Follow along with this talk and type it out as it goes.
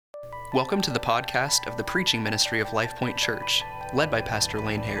Welcome to the podcast of the preaching ministry of Life Point Church, led by Pastor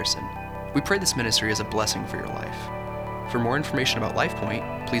Lane Harrison. We pray this ministry is a blessing for your life. For more information about Life Point,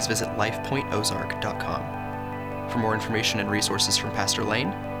 please visit lifepointozark.com. For more information and resources from Pastor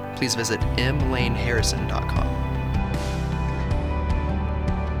Lane, please visit mlaneharrison.com.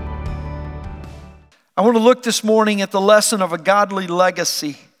 I want to look this morning at the lesson of a godly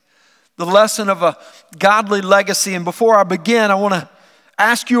legacy. The lesson of a godly legacy. And before I begin, I want to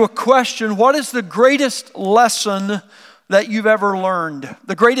ask you a question. What is the greatest lesson that you've ever learned?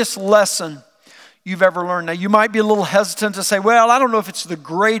 The greatest lesson you've ever learned. Now, you might be a little hesitant to say, well, I don't know if it's the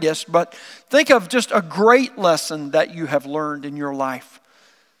greatest, but think of just a great lesson that you have learned in your life.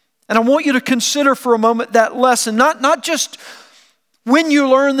 And I want you to consider for a moment that lesson, not just when you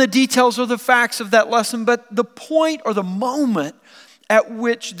learn the details or the facts of that lesson, but the point or the moment at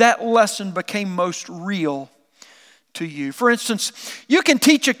which that lesson became most real to you. For instance, you can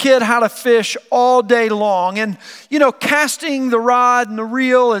teach a kid how to fish all day long, and casting the rod and the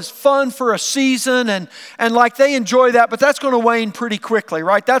reel is fun for a season, and like they enjoy that, but that's going to wane pretty quickly,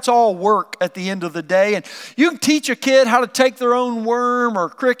 right? That's all work at the end of the day. And you can teach a kid how to take their own worm or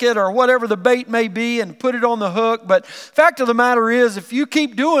cricket or whatever the bait may be and put it on the hook, but fact of the matter is, if you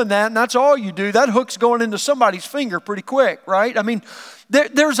keep doing that and that's all you do, that hook's going into somebody's finger pretty quick, right? I mean,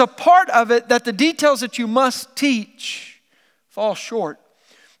 there's a part of it that the details that you must teach fall short.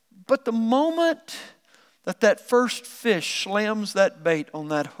 But the moment that first fish slams that bait on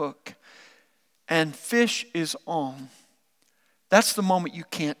that hook and fish is on, that's the moment you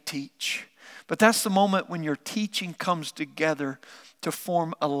can't teach. But that's the moment when your teaching comes together to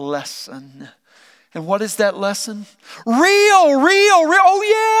form a lesson. And what is that lesson? Real.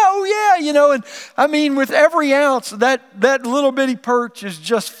 Oh yeah. And I mean, with every ounce, that little bitty perch is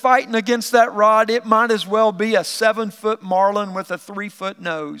just fighting against that rod. It might as well be a 7-foot marlin with a 3-foot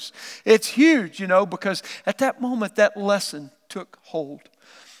nose. It's huge, because at that moment, that lesson took hold.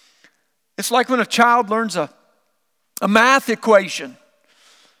 It's like when a child learns a math equation,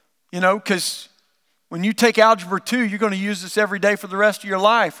 because when you take Algebra 2, you're going to use this every day for the rest of your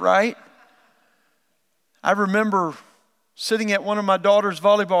life, right? I remember sitting at one of my daughter's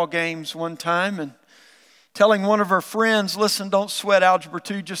volleyball games one time and telling one of her friends, listen, don't sweat Algebra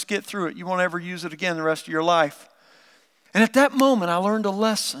 2, just get through it. You won't ever use it again the rest of your life. And at that moment, I learned a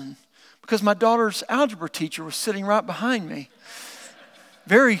lesson because my daughter's algebra teacher was sitting right behind me.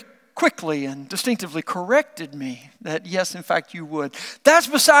 Very quickly and distinctively corrected me that, yes, in fact, you would. That's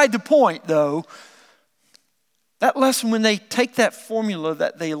beside the point, though. That lesson, when they take that formula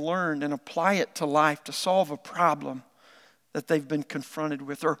that they learned and apply it to life to solve a problem that they've been confronted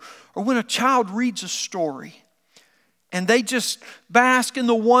with, or when a child reads a story and they just bask in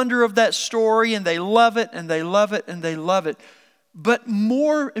the wonder of that story and they love it and they love it and they love it. But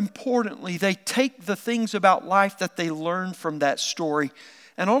more importantly, they take the things about life that they learned from that story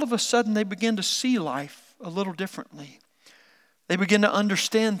and all of a sudden they begin to see life a little differently. They begin to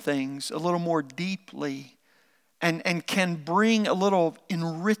understand things a little more deeply. And can bring a little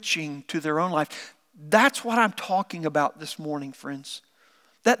enriching to their own life. That's what I'm talking about this morning, friends.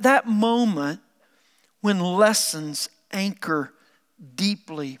 That moment when lessons anchor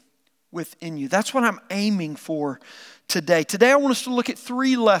deeply within you. That's what I'm aiming for today. Today I want us to look at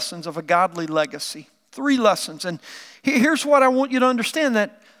 3 lessons of a godly legacy. 3 lessons. And here's what I want you to understand,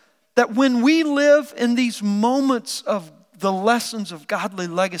 that when we live in these moments of the lessons of godly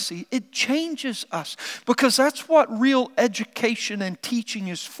legacy, it changes us, because that's what real education and teaching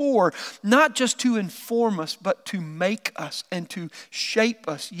is for, not just to inform us, but to make us and to shape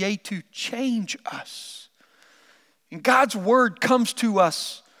us, yea, to change us. And God's word comes to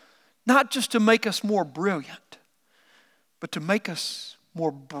us not just to make us more brilliant, but to make us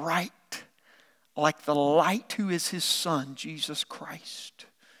more bright, like the light who is his Son, Jesus Christ.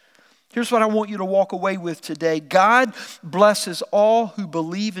 Here's what I want you to walk away with today. God blesses all who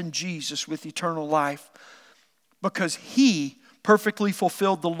believe in Jesus with eternal life because he perfectly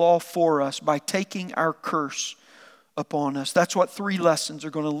fulfilled the law for us by taking our curse upon us. That's what 3 lessons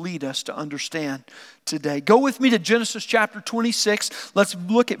are going to lead us to understand today. Go with me to Genesis chapter 26. Let's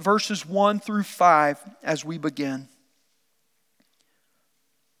look at verses 1 through 5 as we begin.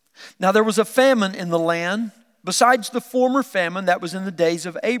 Now there was a famine in the land, besides the former famine that was in the days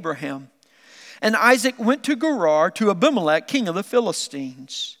of Abraham. And Isaac went to Gerar to Abimelech, king of the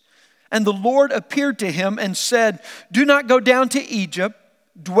Philistines. And the Lord appeared to him and said, do not go down to Egypt,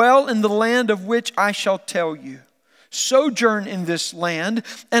 dwell in the land of which I shall tell you. sojourn in this land,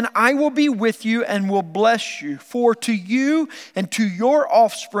 and I will be with you and will bless you. For to you and to your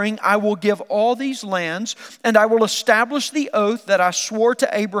offspring I will give all these lands, and I will establish the oath that I swore to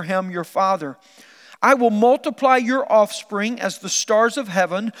Abraham your father. I will multiply your offspring as the stars of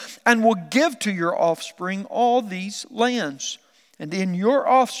heaven, and will give to your offspring all these lands. And in your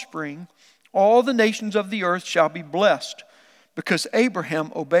offspring all the nations of the earth shall be blessed, because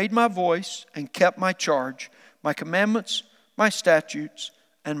Abraham obeyed my voice and kept my charge, my commandments, my statutes,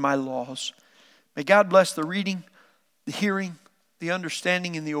 and my laws. May God bless the reading, the hearing, the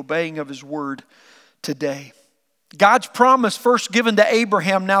understanding, and the obeying of His word today. God's promise first given to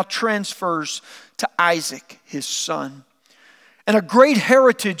Abraham now transfers to Isaac, his son. And a great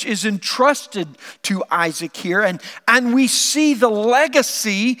heritage is entrusted to Isaac here. And we see the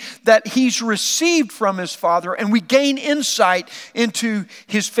legacy that he's received from his father, and we gain insight into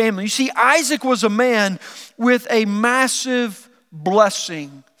his family. You see, Isaac was a man with a massive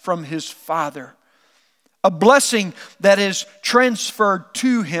blessing from his father. A blessing that is transferred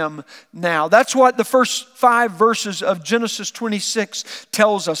to him now. That's what the first 5 verses of Genesis 26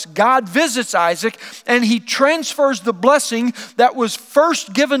 tells us. God visits Isaac and He transfers the blessing that was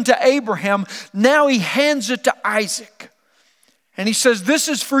first given to Abraham. Now He hands it to Isaac. And He says, this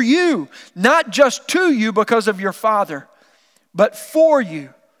is for you, not just to you because of your father, but for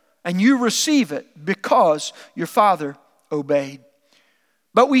you. And you receive it because your father obeyed.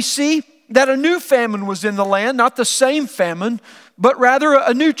 But we see that a new famine was in the land, not the same famine, but rather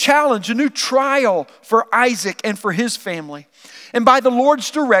a new challenge, a new trial for Isaac and for his family. And by the Lord's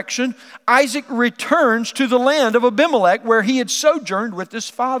direction, Isaac returns to the land of Abimelech where he had sojourned with his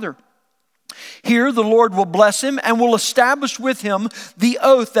father. Here the Lord will bless him and will establish with him the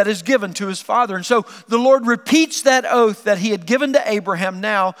oath that is given to his father. And so the Lord repeats that oath that He had given to Abraham,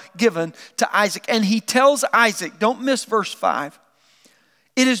 now given to Isaac. And He tells Isaac, don't miss verse 5.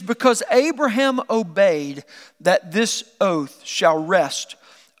 It is because Abraham obeyed that this oath shall rest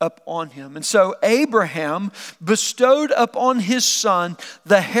upon him. And so Abraham bestowed upon his son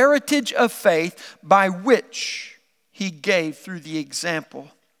the heritage of faith by which he gave through the example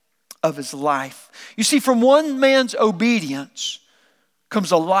of his life. You see, from one man's obedience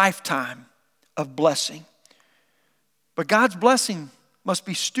comes a lifetime of blessing. But God's blessing must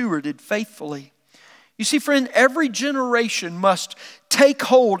be stewarded faithfully. You see, friend, every generation must take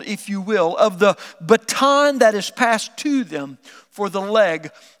hold, if you will, of the baton that is passed to them for the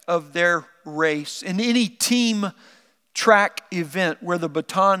leg of their race. In any team track event where the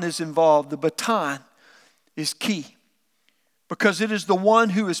baton is involved, the baton is key. Because it is the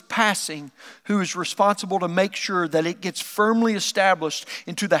one who is passing who is responsible to make sure that it gets firmly established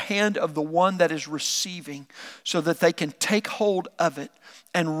into the hand of the one that is receiving, so that they can take hold of it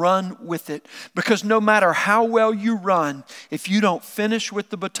and run with it. Because no matter how well you run, if you don't finish with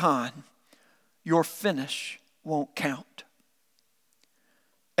the baton, your finish won't count.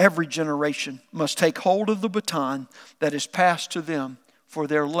 Every generation must take hold of the baton that is passed to them for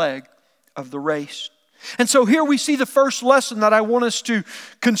their leg of the race. And so here we see the first lesson that I want us to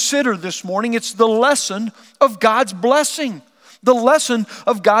consider this morning. It's the lesson of God's blessing. The lesson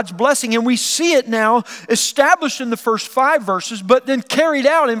of God's blessing. And we see it now established in the first 5 verses, but then carried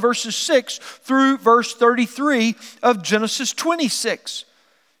out in verses 6 through verse 33 of Genesis 26.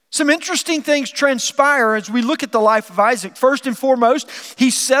 Some interesting things transpire as we look at the life of Isaac. First and foremost, he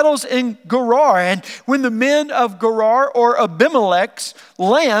settles in Gerar. And when the men of Gerar, or Abimelech's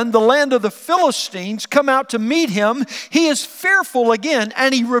land, the land of the Philistines, come out to meet him, he is fearful again,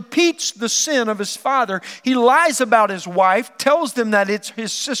 and he repeats the sin of his father. He lies about his wife, tells them that it's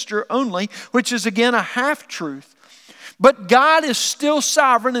his sister only, which is again a half-truth. But God is still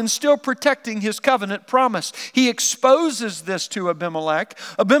sovereign and still protecting His covenant promise. He exposes this to Abimelech.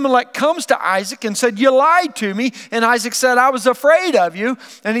 Abimelech comes to Isaac and said, "You lied to me." And Isaac said, "I was afraid of you."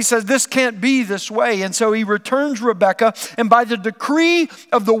 And he says, "This can't be this way." And so he returns Rebekah. And by the decree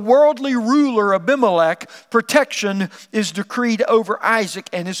of the worldly ruler Abimelech, protection is decreed over Isaac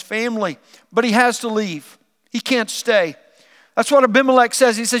and his family. But he has to leave. He can't stay. That's what Abimelech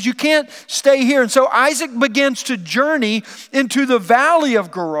says. He says, "You can't stay here." And so Isaac begins to journey into the valley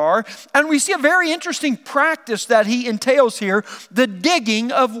of Gerar. And we see a very interesting practice that he entails here, the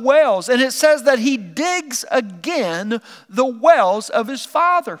digging of wells. And it says that he digs again the wells of his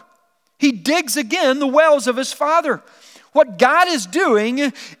father. He digs again the wells of his father. What God is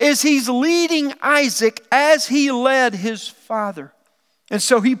doing is He's leading Isaac as He led his father. And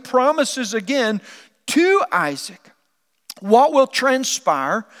so He promises again to Isaac what will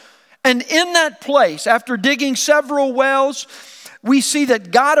transpire. And in that place, after digging several wells, we see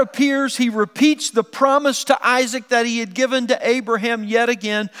that God appears. He repeats the promise to Isaac that he had given to Abraham yet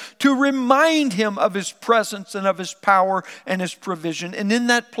again to remind him of his presence and of his power and his provision. And in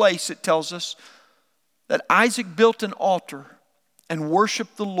that place, it tells us that Isaac built an altar and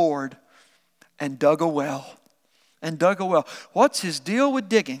worshiped the Lord and dug a well. And dug a well. What's his deal with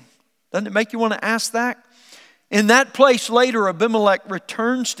digging? Doesn't it make you want to ask that? In that place later, Abimelech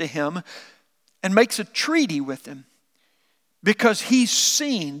returns to him and makes a treaty with him. Because he's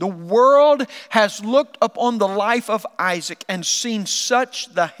seen, the world has looked upon the life of Isaac and seen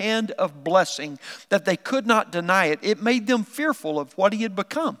such the hand of blessing that they could not deny it. It made them fearful of what he had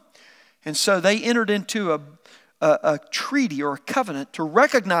become. And so they entered into a treaty or a covenant to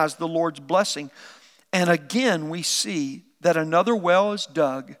recognize the Lord's blessing. And again we see that another well is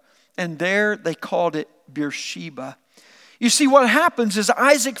dug, and there they called it Beersheba. You see, what happens is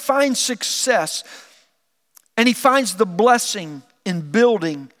Isaac finds success, and he finds the blessing in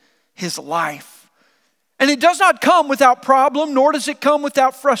building his life. And it does not come without problem, nor does it come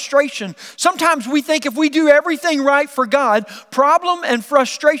without frustration. Sometimes we think if we do everything right for God, problem and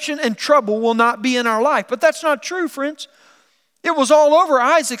frustration and trouble will not be in our life. But that's not true, friends. It was all over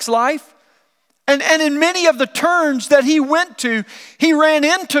Isaac's life. And in many of the turns that he went to, he ran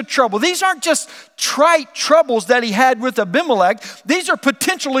into trouble. These aren't just trite troubles that he had with Abimelech. These are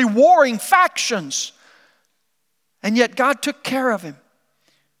potentially warring factions. And yet God took care of him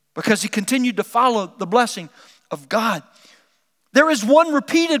because he continued to follow the blessing of God. There is one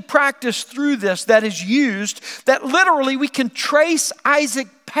repeated practice through this that is used that literally we can trace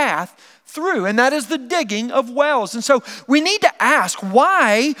Isaac's path through, and that is the digging of wells. And so we need to ask,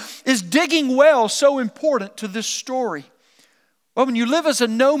 why is digging wells so important to this story? Well, when you live as a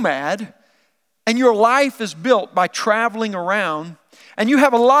nomad and your life is built by traveling around, and you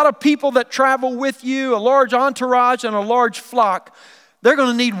have a lot of people that travel with you, a large entourage and a large flock, they're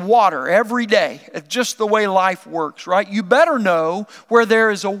going to need water every day. It's just the way life works, right? You better know where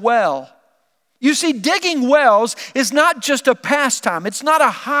there is a well. You see, digging wells is not just a pastime. It's not a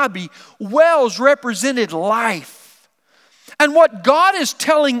hobby. Wells represented life. And what God is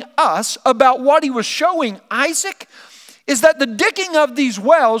telling us about what he was showing Isaac is that the digging of these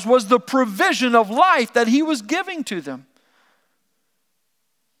wells was the provision of life that he was giving to them.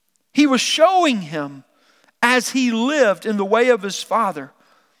 He was showing him as he lived in the way of his father,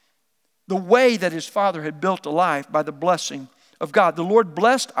 the way that his father had built a life by the blessing of God. The Lord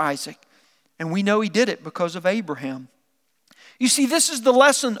blessed Isaac, and we know he did it because of Abraham. You see, this is the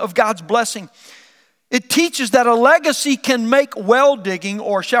lesson of God's blessing. It teaches that a legacy can make well digging,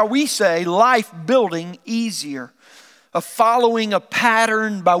 or shall we say, life building, easier. Of following a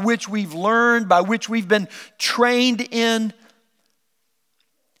pattern by which we've learned, by which we've been trained in.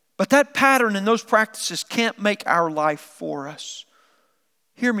 But that pattern and those practices can't make our life for us.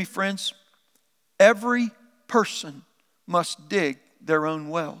 Hear me, friends. Every person must dig their own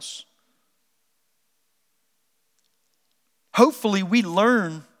wells. Hopefully we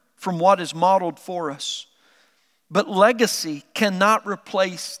learn from what is modeled for us. But legacy cannot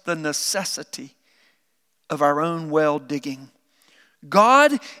replace the necessity of our own well digging.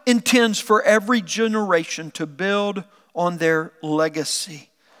 God intends for every generation to build on their legacy.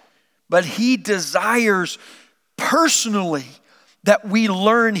 But he desires personally that we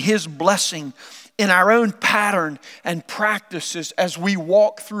learn his blessing in our own pattern and practices as we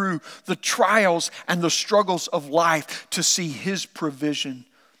walk through the trials and the struggles of life to see his provision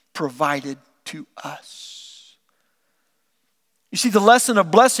provided to us. You see, the lesson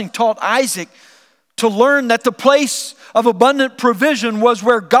of blessing taught Isaac to learn that the place of abundant provision was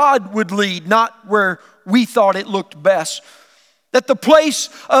where God would lead, not where we thought it looked best. That the place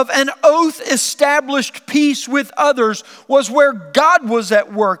of an oath-established peace with others was where God was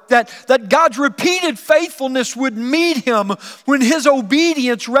at work. That God's repeated faithfulness would meet him when his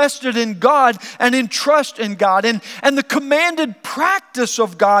obedience rested in God and in trust in God. And the commanded practice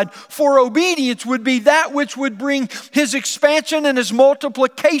of God for obedience would be that which would bring his expansion and his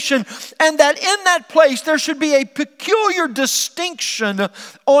multiplication. And that in that place there should be a peculiar distinction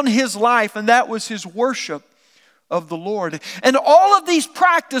on his life, and that was his worship of the Lord. And all of these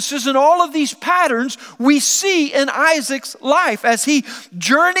practices and all of these patterns we see in Isaac's life as he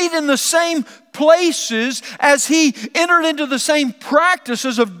journeyed in the same places, as he entered into the same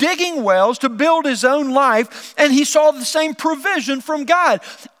practices of digging wells to build his own life, and he saw the same provision from God.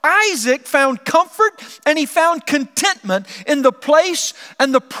 Isaac found comfort and he found contentment in the place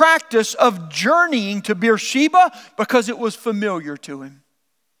and the practice of journeying to Beersheba because it was familiar to him.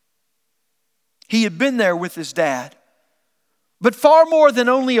 He had been there with his dad. But far more than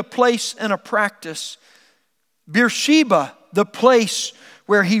only a place and a practice, Beersheba the place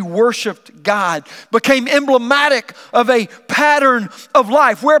where he worshiped God, became emblematic of a pattern of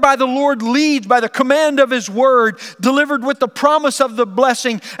life whereby the Lord leads by the command of his word, delivered with the promise of the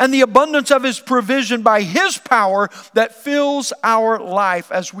blessing and the abundance of his provision by his power that fills our life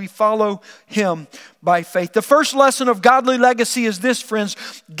as we follow him by faith. The first lesson of godly legacy is this, friends.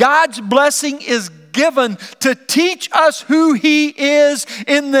 God's blessing is given to teach us who he is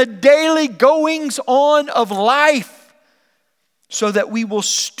in the daily goings on of life, so that we will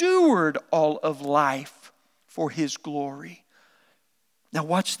steward all of life for his glory. Now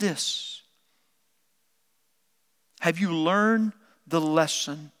watch this. Have you learned the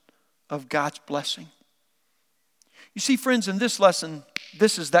lesson of God's blessing? You see, friends, in this lesson,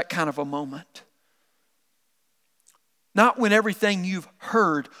 this is that kind of a moment. Not when everything you've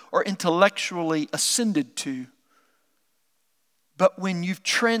heard or intellectually ascended to, but when you've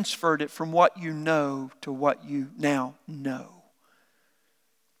transferred it from what you know to what you now know.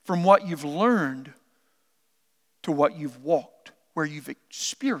 From what you've learned to what you've walked, where you've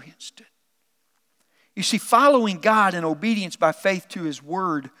experienced it. You see, following God in obedience by faith to his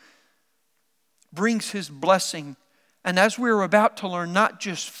word brings his blessing. And as we're about to learn, not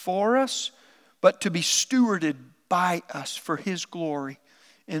just for us, but to be stewarded by us for his glory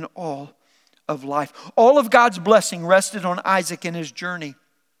in all of life. All of God's blessing rested on Isaac in his journey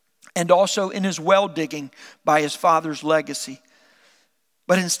and also in his well digging by his father's legacy.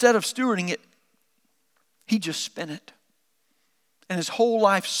 But instead of stewarding it, he just spent it. And his whole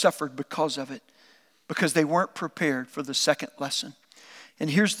life suffered because of it, because they weren't prepared for the second lesson. And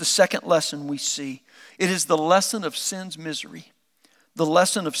here's the second lesson we see. It is the lesson of sin's misery. The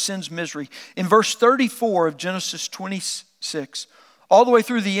lesson of sin's misery. In verse 34 of Genesis 26, all the way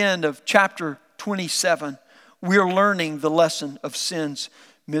through the end of chapter 27, we're learning the lesson of sin's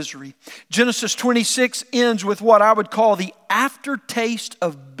misery. Genesis 26 ends with what I would call the aftertaste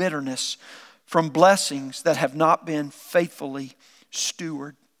of bitterness from blessings that have not been faithfully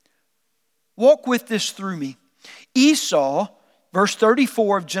stewarded. Walk with this through me. Esau, verse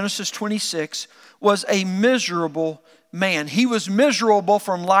 34 of Genesis 26, was a miserable man. He was miserable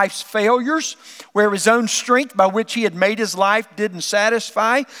from life's failures, where his own strength by which he had made his life didn't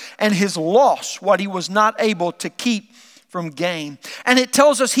satisfy, and his loss, what he was not able to keep from gain. And it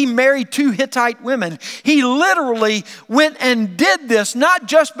tells us he married 2 Hittite women. He literally went and did this not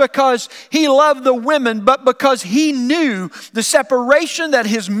just because he loved the women, but because he knew the separation that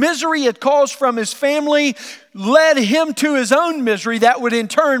his misery had caused from his family led him to his own misery that would in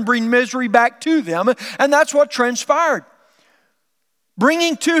turn bring misery back to them. And that's what transpired.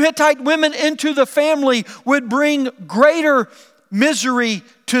 Bringing 2 Hittite women into the family would bring greater misery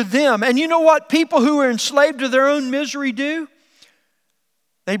to them. And you know what people who are enslaved to their own misery do?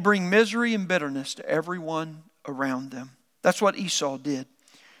 They bring misery and bitterness to everyone around them. That's what Esau did.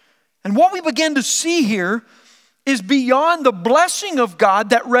 And what we begin to see here is beyond the blessing of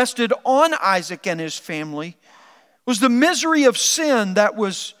God that rested on Isaac and his family was the misery of sin that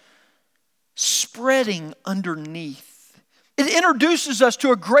was spreading underneath. It introduces us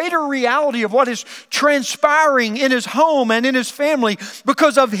to a greater reality of what is transpiring in his home and in his family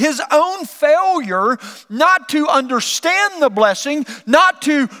because of his own failure not to understand the blessing, not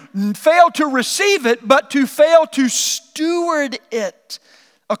to fail to receive it, but to fail to steward it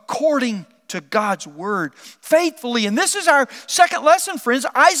according to God's word faithfully. And this is our second lesson, friends.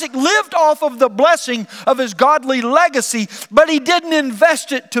 Isaac lived off of the blessing of his godly legacy, but he didn't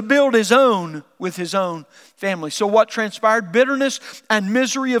invest it to build his own with his own family. So what transpired? Bitterness and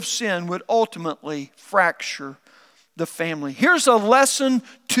misery of sin would ultimately fracture the family. Here's a lesson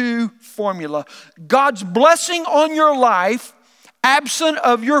 2 formula. God's blessing on your life, absent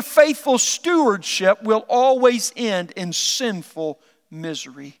of your faithful stewardship, will always end in sinful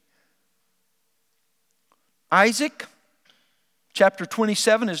misery. Isaac, chapter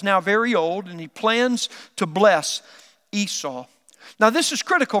 27, is now very old, and he plans to bless Esau. Now this is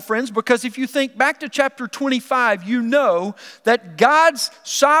critical, friends, because if you think back to chapter 25, you know that God's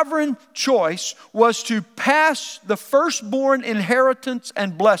sovereign choice was to pass the firstborn inheritance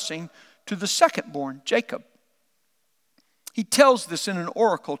and blessing to the secondborn, Jacob. He tells this in an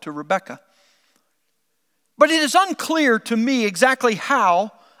oracle to Rebekah. But it is unclear to me exactly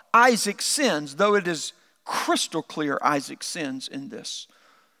how Isaac sins, though it is crystal clear Isaac sins in this.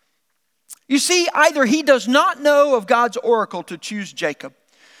 You see, either he does not know of God's oracle to choose Jacob,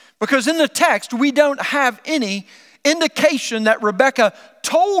 because in the text we don't have any indication that Rebekah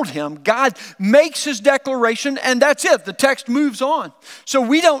told him. God makes his declaration and that's it. The text moves on. So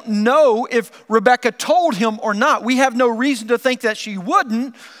we don't know if Rebekah told him or not. We have no reason to think that she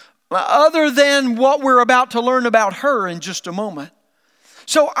wouldn't. other than what we're about to learn about her in just a moment.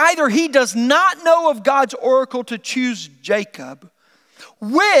 So either he does not know of God's oracle to choose Jacob,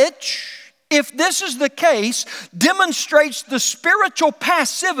 which, if this is the case, demonstrates the spiritual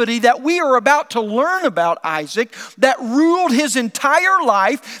passivity that we are about to learn about Isaac, that ruled his entire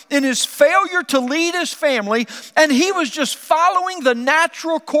life in his failure to lead his family, and he was just following the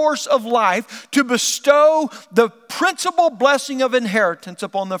natural course of life to bestow the principal blessing of inheritance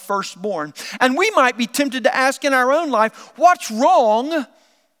upon the firstborn. And we might be tempted to ask in our own life, what's wrong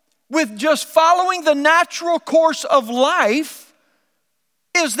with just following the natural course of life?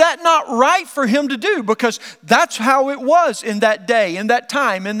 Is that not right for him to do? Because that's how it was in that day, in that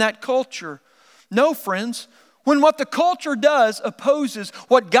time, in that culture. No, friends. When what the culture does opposes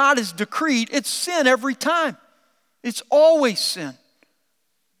what God has decreed, it's sin every time. It's always sin.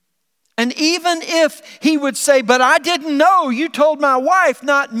 And even if he would say, but I didn't know, you told my wife,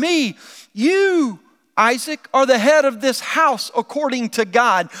 not me. You, Isaac, are the head of this house according to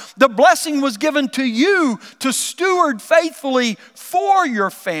God. The blessing was given to you to steward faithfully for your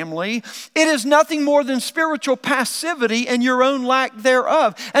family. It is nothing more than spiritual passivity and your own lack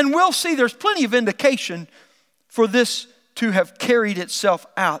thereof. And we'll see there's plenty of indication for this to have carried itself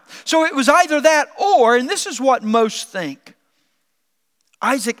out. So it was either that or, and this is what most think,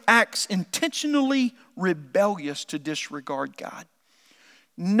 Isaac acts intentionally rebellious to disregard God.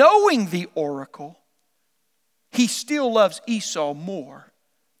 Knowing the oracle, he still loves Esau more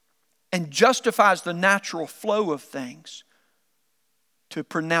and justifies the natural flow of things to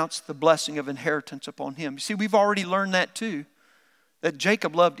pronounce the blessing of inheritance upon him. You see, we've already learned that too, that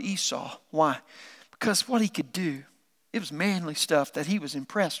Jacob loved Esau. Why? Because what he could do, it was manly stuff that he was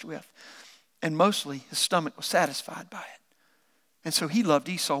impressed with. And mostly his stomach was satisfied by it. And so he loved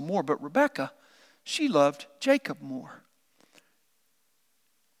Esau more. But Rebekah, she loved Jacob more.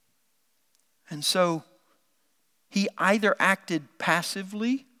 And so he either acted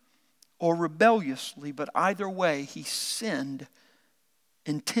passively or rebelliously, but either way, he sinned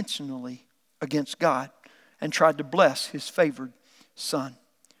intentionally against God and tried to bless his favored son.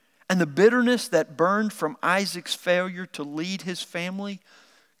 And the bitterness that burned from Isaac's failure to lead his family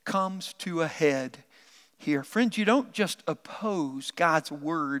comes to a head here. Friends, you don't just oppose God's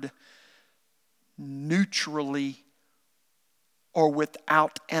word neutrally or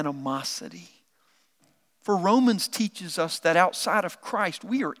without animosity. For Romans teaches us that outside of Christ,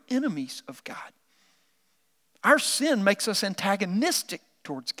 we are enemies of God. Our sin makes us antagonistic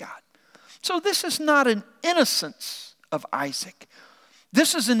towards God. So this is not an innocence of Isaac.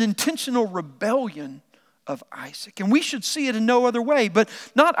 This is an intentional rebellion of Isaac. And we should see it in no other way, but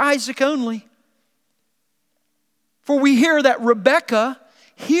not Isaac only. For we hear that Rebekah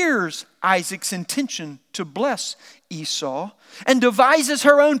hears Isaac's intention to bless Esau and devises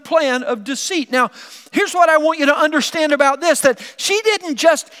her own plan of deceit. Now, here's what I want you to understand about this, that she didn't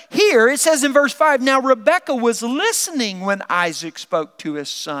just hear. It says in verse 5, now Rebekah was listening when Isaac spoke to his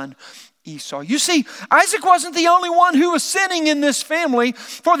son Esau. You see, Isaac wasn't the only one who was sinning in this family,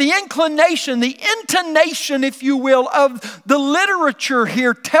 for the inclination, the intonation, if you will, of the literature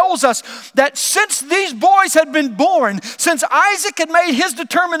here tells us that since these boys had been born, since Isaac had made his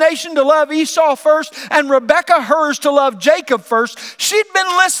determination to love Esau first and Rebekah hers to love Jacob first, she'd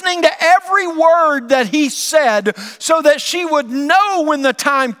been listening to every word that he said so that she would know when the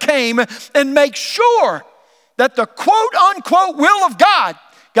time came and make sure that the quote-unquote will of God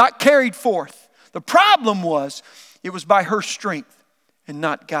got carried forth. The problem was, it was by her strength and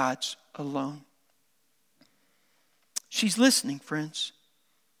not God's alone. She's listening, friends.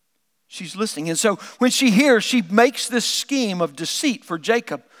 She's listening. And so when she hears, she makes this scheme of deceit for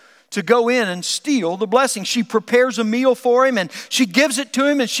Jacob to go in and steal the blessing. She prepares a meal for him and she gives it to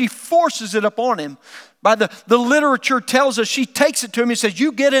him and she forces it upon him. By the literature tells us she takes it to him and says,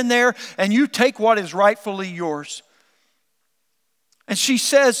 you get in there and you take what is rightfully yours. And she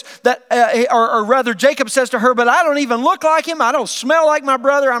says that, or rather Jacob says to her, but I don't even look like him. I don't smell like my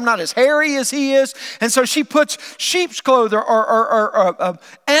brother. I'm not as hairy as he is. And so she puts sheep's clothing or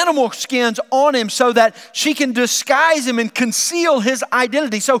animal skins on him so that she can disguise him and conceal his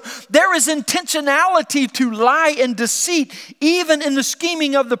identity. So there is intentionality to lie and deceit, even in the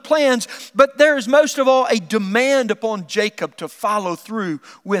scheming of the plans. But there is most of all a demand upon Jacob to follow through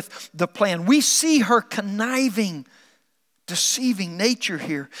with the plan. We see her conniving, deceiving nature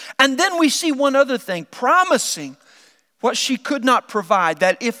here. And then we see one other thing, promising what she could not provide,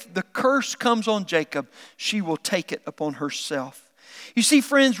 that if the curse comes on Jacob, she will take it upon herself. You see,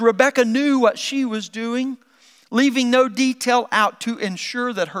 friends, Rebekah knew what she was doing, leaving no detail out to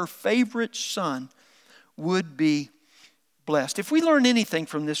ensure that her favorite son would be blessed. If we learn anything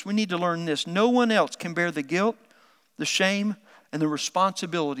from this, we need to learn this. No one else can bear the guilt, the shame, and the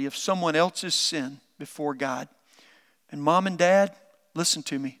responsibility of someone else's sin before God. And mom and dad, listen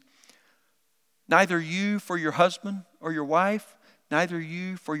to me. Neither you for your husband or your wife, neither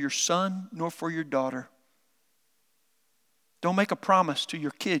you for your son nor for your daughter. Don't make a promise to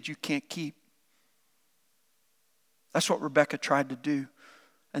your kids you can't keep. That's what Rebekah tried to do.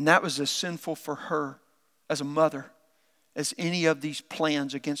 And that was as sinful for her as a mother as any of these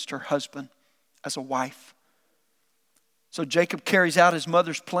plans against her husband as a wife. So Jacob carries out his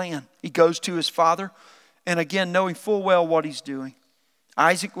mother's plan. He goes to his father, and again, knowing full well what he's doing.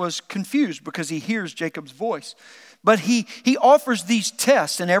 Isaac was confused because he hears Jacob's voice. But he offers these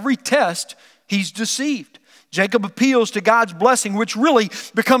tests, and every test, he's deceived. Jacob appeals to God's blessing, which really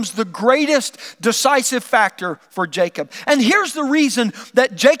becomes the greatest decisive factor for Jacob. And here's the reason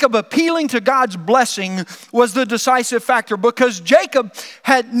that Jacob appealing to God's blessing was the decisive factor. Because Jacob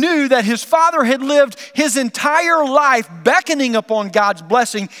knew that his father had lived his entire life beckoning upon God's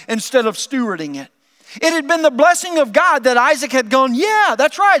blessing instead of stewarding it. It had been the blessing of God that Isaac had gone, yeah,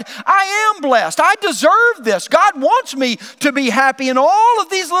 that's right. I am blessed. I deserve this. God wants me to be happy. And all of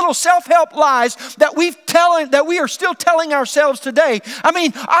these little self-help lies that we are still telling ourselves today. I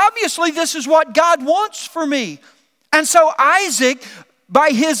mean, obviously this is what God wants for me. And so Isaac, by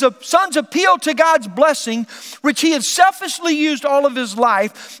his son's appeal to God's blessing, which he had selfishly used all of his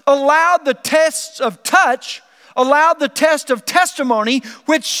life, allowed the tests of touch, allowed the test of testimony,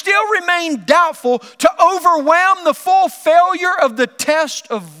 which still remained doubtful, to overwhelm the full failure of the test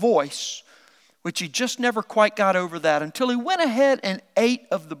of voice, which he just never quite got over that until he went ahead and ate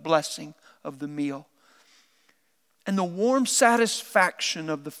of the blessing of the meal. And the warm satisfaction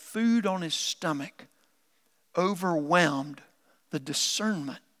of the food on his stomach overwhelmed the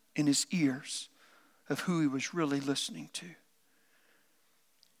discernment in his ears of who he was really listening to.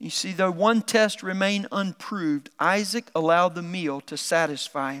 You see, though one test remained unproved, Isaac allowed the meal to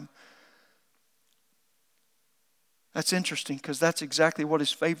satisfy him. That's interesting because that's exactly what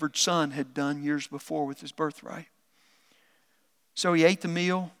his favored son had done years before with his birthright. So he ate the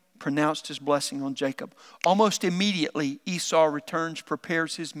meal, pronounced his blessing on Jacob. Almost immediately, Esau returns,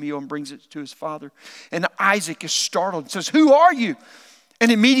 prepares his meal, and brings it to his father. And Isaac is startled and says, "Who are you?"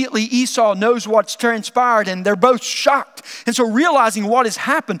 And immediately Esau knows what's transpired, and they're both shocked. And so realizing what has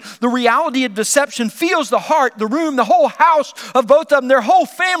happened, the reality of deception fills the heart, the room, the whole house of both of them. Their whole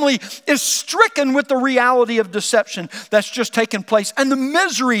family is stricken with the reality of deception that's just taken place and the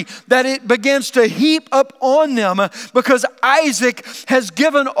misery that it begins to heap up on them because Isaac has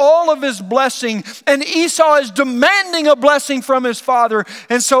given all of his blessing and Esau is demanding a blessing from his father.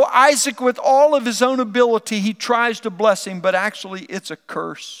 And so Isaac, with all of his own ability, he tries to bless him, but actually it's a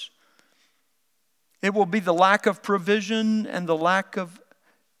curse. It will be the lack of provision and the lack of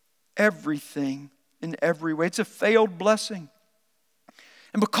everything in every way. It's a failed blessing.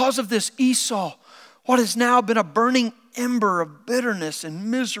 And because of this, Esau, what has now been a burning ember of bitterness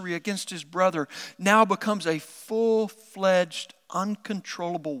and misery against his brother, now becomes a full-fledged,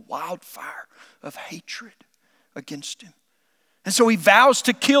 uncontrollable wildfire of hatred against him. And so he vows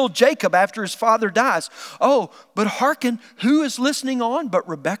to kill Jacob after his father dies. Oh, but hearken, who is listening on but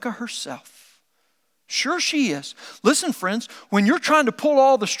Rebekah herself? Sure she is. Listen, friends, when you're trying to pull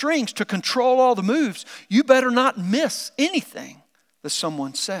all the strings to control all the moves, you better not miss anything that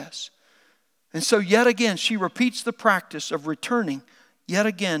someone says. And so yet again, she repeats the practice of returning yet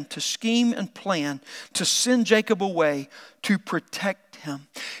again to scheme and plan to send Jacob away to protect him.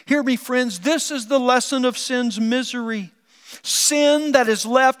 Hear me, friends, this is the lesson of sin's misery. Sin that is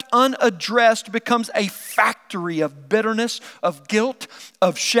left unaddressed becomes a factory of bitterness, of guilt,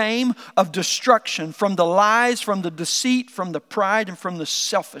 of shame, of destruction from the lies, from the deceit, from the pride, and from the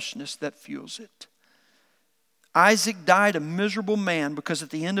selfishness that fuels it. Isaac died a miserable man because at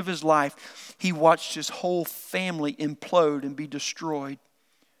the end of his life, he watched his whole family implode and be destroyed.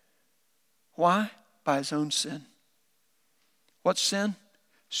 Why? By his own sin. What sin?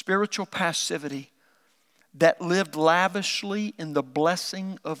 Spiritual passivity that lived lavishly in the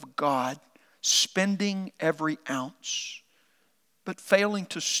blessing of God, spending every ounce, but failing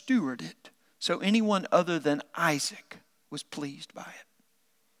to steward it so anyone other than Isaac was pleased by it.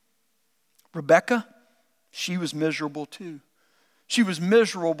 Rebekah, she was miserable too. She was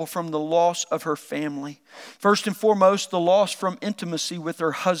miserable from the loss of her family. First and foremost, the loss from intimacy with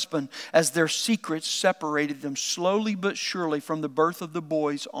her husband as their secrets separated them slowly but surely from the birth of the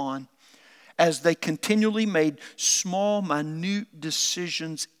boys on, as they continually made small, minute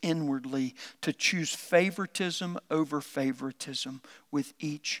decisions inwardly to choose favoritism over favoritism with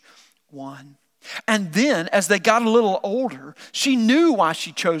each one. And then, as they got a little older, she knew why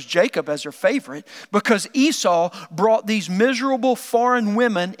she chose Jacob as her favorite, because Esau brought these miserable foreign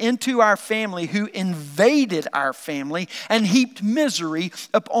women into our family who invaded our family and heaped misery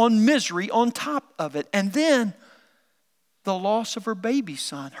upon misery on top of it. And then the loss of her baby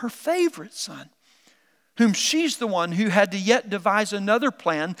son, her favorite son, whom she's the one who had to yet devise another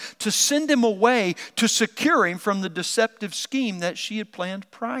plan to send him away to secure him from the deceptive scheme that she had planned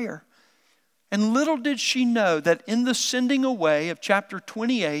prior. And little did she know that in the sending away of chapter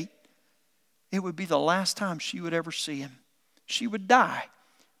 28, it would be the last time she would ever see him. She would die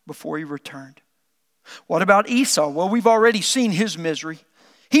before he returned. What about Esau? Well, we've already seen his misery.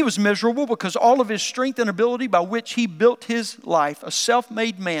 He was miserable because all of his strength and ability by which he built his life, a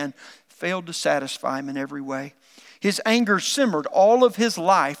self-made man, failed to satisfy him in every way. His anger simmered all of his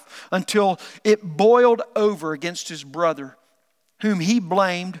life until it boiled over against his brother, whom he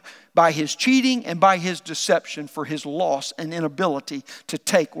blamed by his cheating and by his deception for his loss and inability to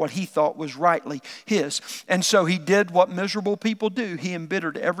take what he thought was rightly his. And so he did what miserable people do. He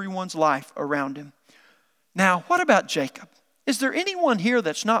embittered everyone's life around him. Now, what about Jacob? Is there anyone here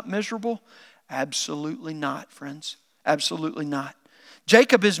that's not miserable? Absolutely not, friends. Absolutely not.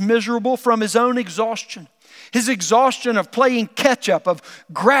 Jacob is miserable from his own exhaustion. His exhaustion of playing catch up, of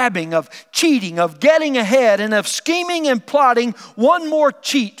grabbing, of cheating, of getting ahead, and of scheming and plotting one more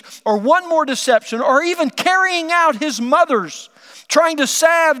cheat or one more deception, or even carrying out his mother's, trying to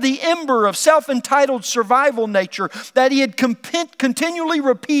salve the ember of self-entitled survival nature that he had continually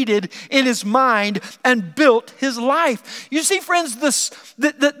repeated in his mind and built his life. You see, friends,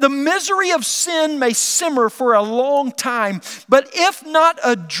 the misery of sin may simmer for a long time, but if not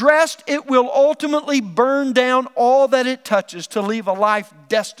addressed, it will ultimately burn down all that it touches to leave a life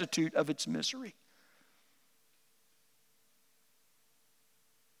destitute of its misery.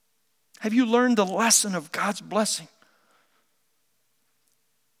 Have you learned the lesson of God's blessing?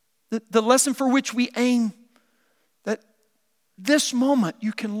 The lesson for which we aim, that this moment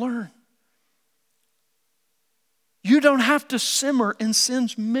you can learn. You don't have to simmer in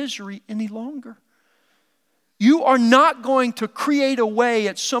sin's misery any longer. You are not going to create a way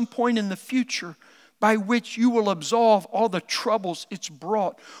at some point in the future by which you will absolve all the troubles it's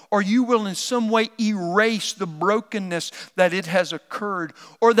brought, or you will in some way erase the brokenness that it has occurred,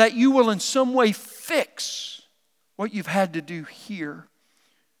 or that you will in some way fix what you've had to do here.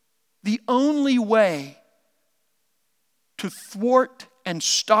 The only way to thwart and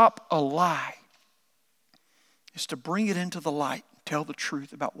stop a lie is to bring it into the light and tell the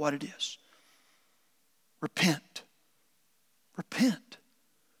truth about what it is. Repent. Repent.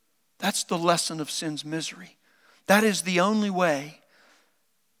 That's the lesson of sin's misery. That is the only way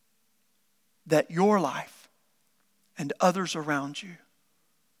that your life and others around you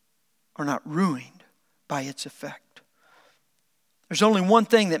are not ruined by its effect. There's only one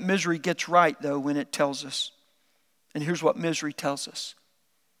thing that misery gets right, though, when it tells us. And here's what misery tells us.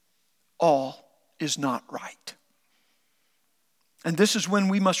 All is not right. And this is when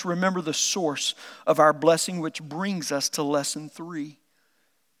we must remember the source of our blessing, which brings us to lesson 3.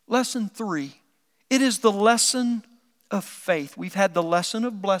 Lesson 3. It is the lesson of faith. We've had the lesson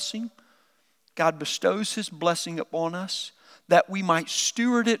of blessing. God bestows His blessing upon us that we might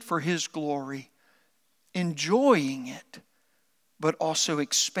steward it for His glory, enjoying it, but also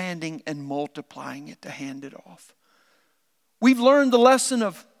expanding and multiplying it to hand it off. We've learned the lesson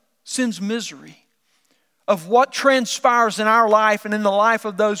of sin's misery, of what transpires in our life and in the life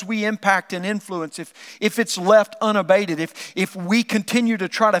of those we impact and influence if it's left unabated, if we continue to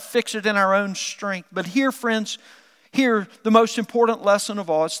try to fix it in our own strength. But here, friends, here, the most important lesson of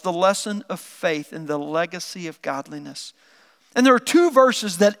all, it's the lesson of faith and the legacy of godliness. And there are 2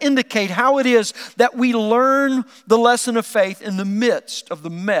 verses that indicate how it is that we learn the lesson of faith in the midst of the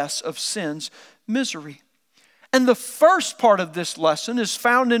mess of sin's misery. And the first part of this lesson is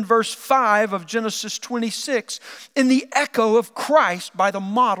found in verse 5 of Genesis 26 in the echo of Christ by the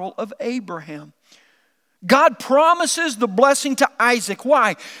model of Abraham. God promises the blessing to Isaac.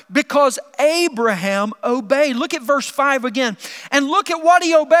 Why? Because Abraham obeyed. Look at verse 5 again. And look at what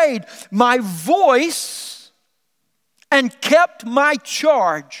he obeyed. My voice, and kept my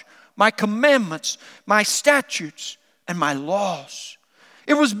charge, my commandments, my statutes, and my laws.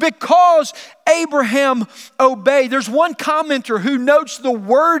 It was because Abraham obeyed. There's one commenter who notes the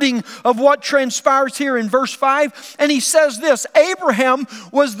wording of what transpires here in verse 5, and he says this: Abraham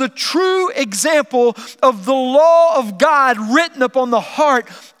was the true example of the law of God written upon the heart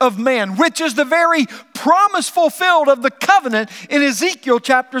of man, which is the very promise fulfilled of the covenant in Ezekiel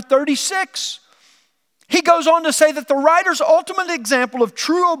chapter 36. He goes on to say that the writer's ultimate example of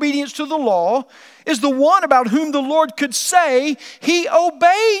true obedience to the law is the one about whom the Lord could say, he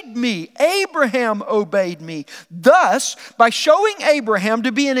obeyed me. Abraham obeyed me. Thus, by showing Abraham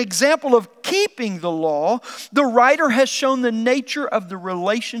to be an example of keeping the law, the writer has shown the nature of the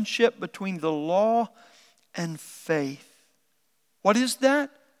relationship between the law and faith. What is that?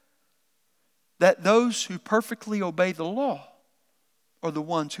 That those who perfectly obey the law are the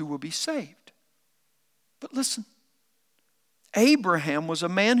ones who will be saved. But listen, Abraham was a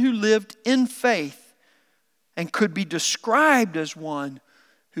man who lived in faith and could be described as one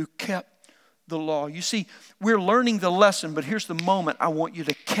who kept the law. You see, we're learning the lesson, but here's the moment I want you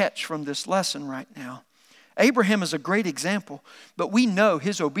to catch from this lesson right now. Abraham is a great example, but we know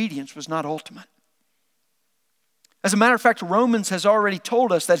his obedience was not ultimate. As a matter of fact, Romans has already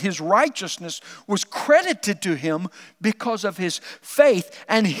told us that his righteousness was credited to him because of his faith.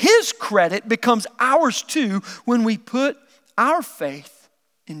 And his credit becomes ours too when we put our faith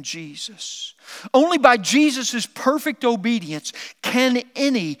in Jesus. Only by Jesus' perfect obedience can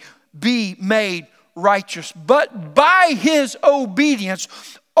any be made righteous. But by his obedience,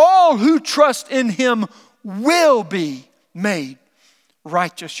 all who trust in him will be made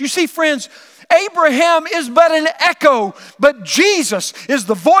righteous. You see, friends, Abraham is but an echo, but Jesus is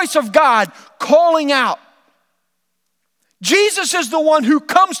the voice of God calling out. Jesus is the one who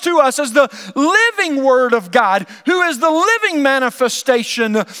comes to us as the living Word of God, who is the living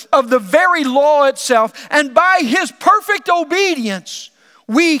manifestation of the very law itself. And by his perfect obedience,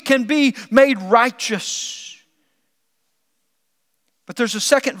 we can be made righteous. But there's a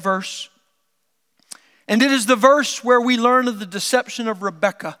second verse, and it is the verse where we learn of the deception of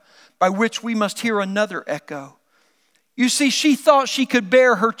Rebekah, by which we must hear another echo. You see, she thought she could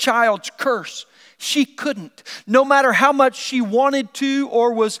bear her child's curse. She couldn't, no matter how much she wanted to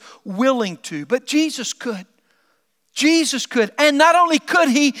or was willing to. But Jesus could. Jesus could. And not only could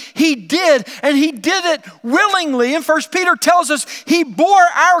he did. And he did it willingly. And 1 Peter tells us he bore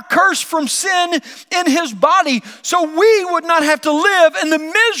our curse from sin in his body, so we would not have to live in the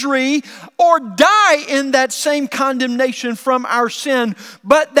misery or die in that same condemnation from our sin,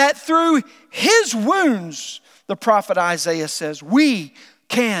 but that through his wounds, the prophet Isaiah says, we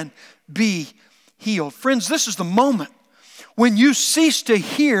can be healed. Friends, this is the moment when you cease to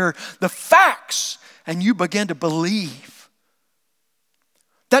hear the facts and you begin to believe.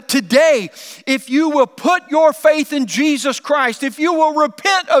 That today, if you will put your faith in Jesus Christ, if you will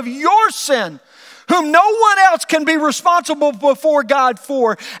repent of your sin, whom no one else can be responsible before God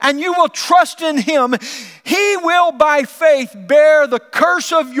for, and you will trust in him, he will by faith bear the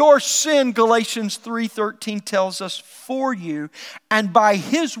curse of your sin, Galatians 3:13 tells us, for you, and by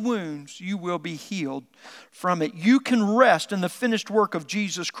his wounds you will be healed from it. You can rest in the finished work of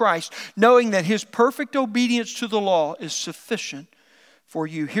Jesus Christ, knowing that his perfect obedience to the law is sufficient for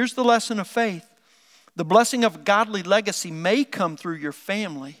you. Here's the lesson of faith. The blessing of godly legacy may come through your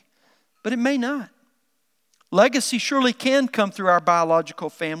family, but it may not. Legacy surely can come through our biological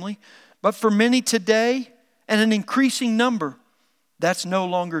family, but for many today, and an increasing number, that's no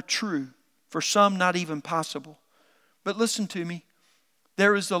longer true. For some, not even possible. But listen to me.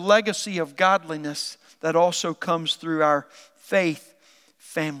 There is a legacy of godliness that also comes through our faith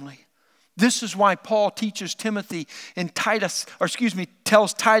family. This is why Paul teaches Timothy in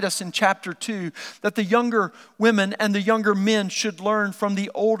tells Titus in chapter 2 that the younger women and the younger men should learn from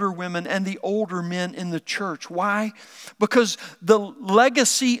the older women and the older men in the church. Why? Because the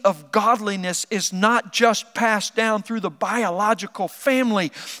legacy of godliness is not just passed down through the biological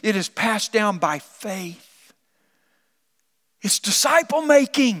family. It is passed down by faith. It's disciple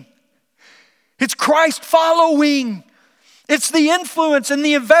making. It's Christ following. It's the influence and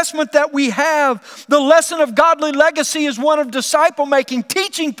the investment that we have. The lesson of godly legacy is one of disciple making,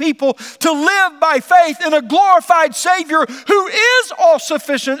 teaching people to live by faith in a glorified Savior who is all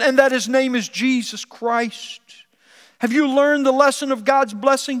sufficient, and that his name is Jesus Christ. Have you learned the lesson of God's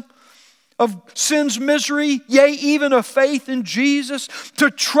blessing? Of sin's misery, yea, even of faith in Jesus,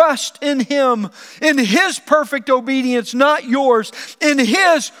 to trust in him, in his perfect obedience, not yours, in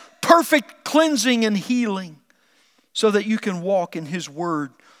his perfect cleansing and healing, so that you can walk in his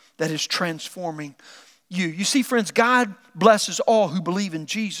word that is transforming you. You see, friends, God blesses all who believe in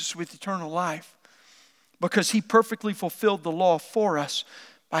Jesus with eternal life because he perfectly fulfilled the law for us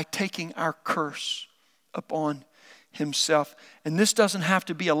by taking our curse upon himself. And this doesn't have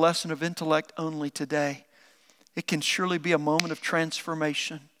to be a lesson of intellect only today. It can surely be a moment of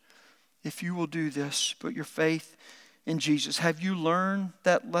transformation if you will do this. Put your faith in Jesus. Have you learned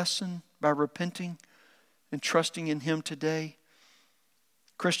that lesson by repenting and trusting in him today?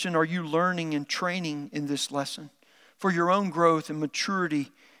 Christian, are you learning and training in this lesson for your own growth and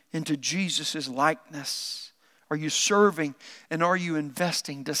maturity into Jesus' likeness? Are you serving and are you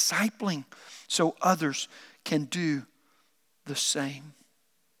investing, discipling so others can do the same?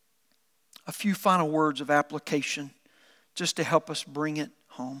 A few final words of application just to help us bring it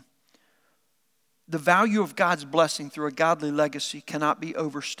home. The value of God's blessing through a godly legacy cannot be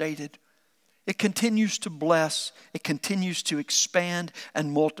overstated. It continues to bless, it continues to expand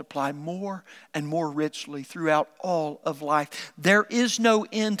and multiply more and more richly throughout all of life. There is no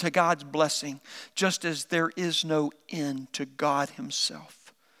end to God's blessing, just as there is no end to God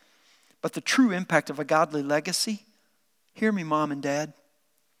Himself. But the true impact of a godly legacy, hear me, Mom and Dad,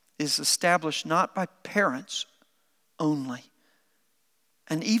 is established not by parents only,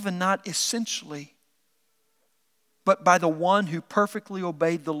 and even not essentially, but by the one who perfectly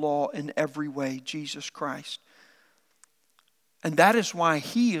obeyed the law in every way, Jesus Christ. And that is why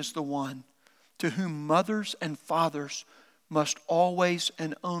He is the one to whom mothers and fathers must always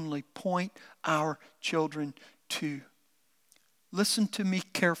and only point our children to. Listen to me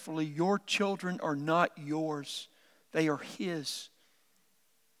carefully. Your children are not yours. They are His.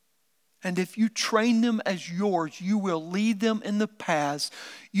 And if you train them as yours, you will lead them in the paths.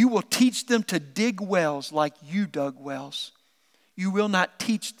 You will teach them to dig wells like you dug wells. You will not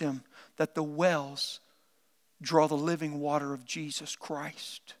teach them that the wells draw the living water of Jesus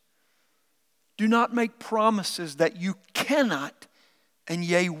Christ. Do not make promises that you cannot and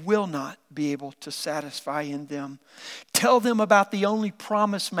yea will not be able to satisfy in them. Tell them about the only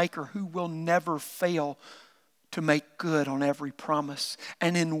promise maker who will never fail to make good on every promise,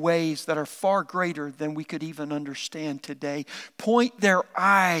 and in ways that are far greater than we could even understand today. Point their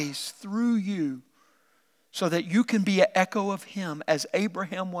eyes through you so that you can be an echo of Him as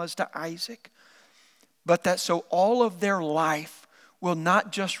Abraham was to Isaac, but that so all of their life will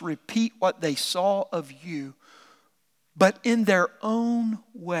not just repeat what they saw of you, but in their own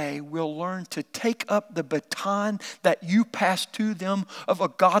way will learn to take up the baton that you passed to them of a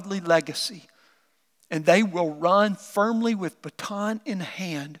godly legacy. And they will run firmly with baton in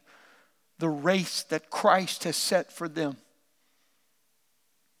hand the race that Christ has set for them.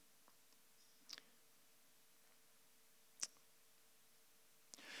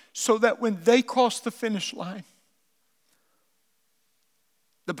 So that when they cross the finish line,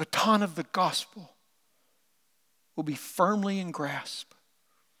 the baton of the gospel will be firmly in grasp,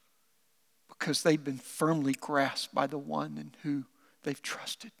 because they've been firmly grasped by the one in who they've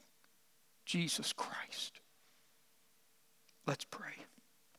trusted, Jesus Christ. Let's pray.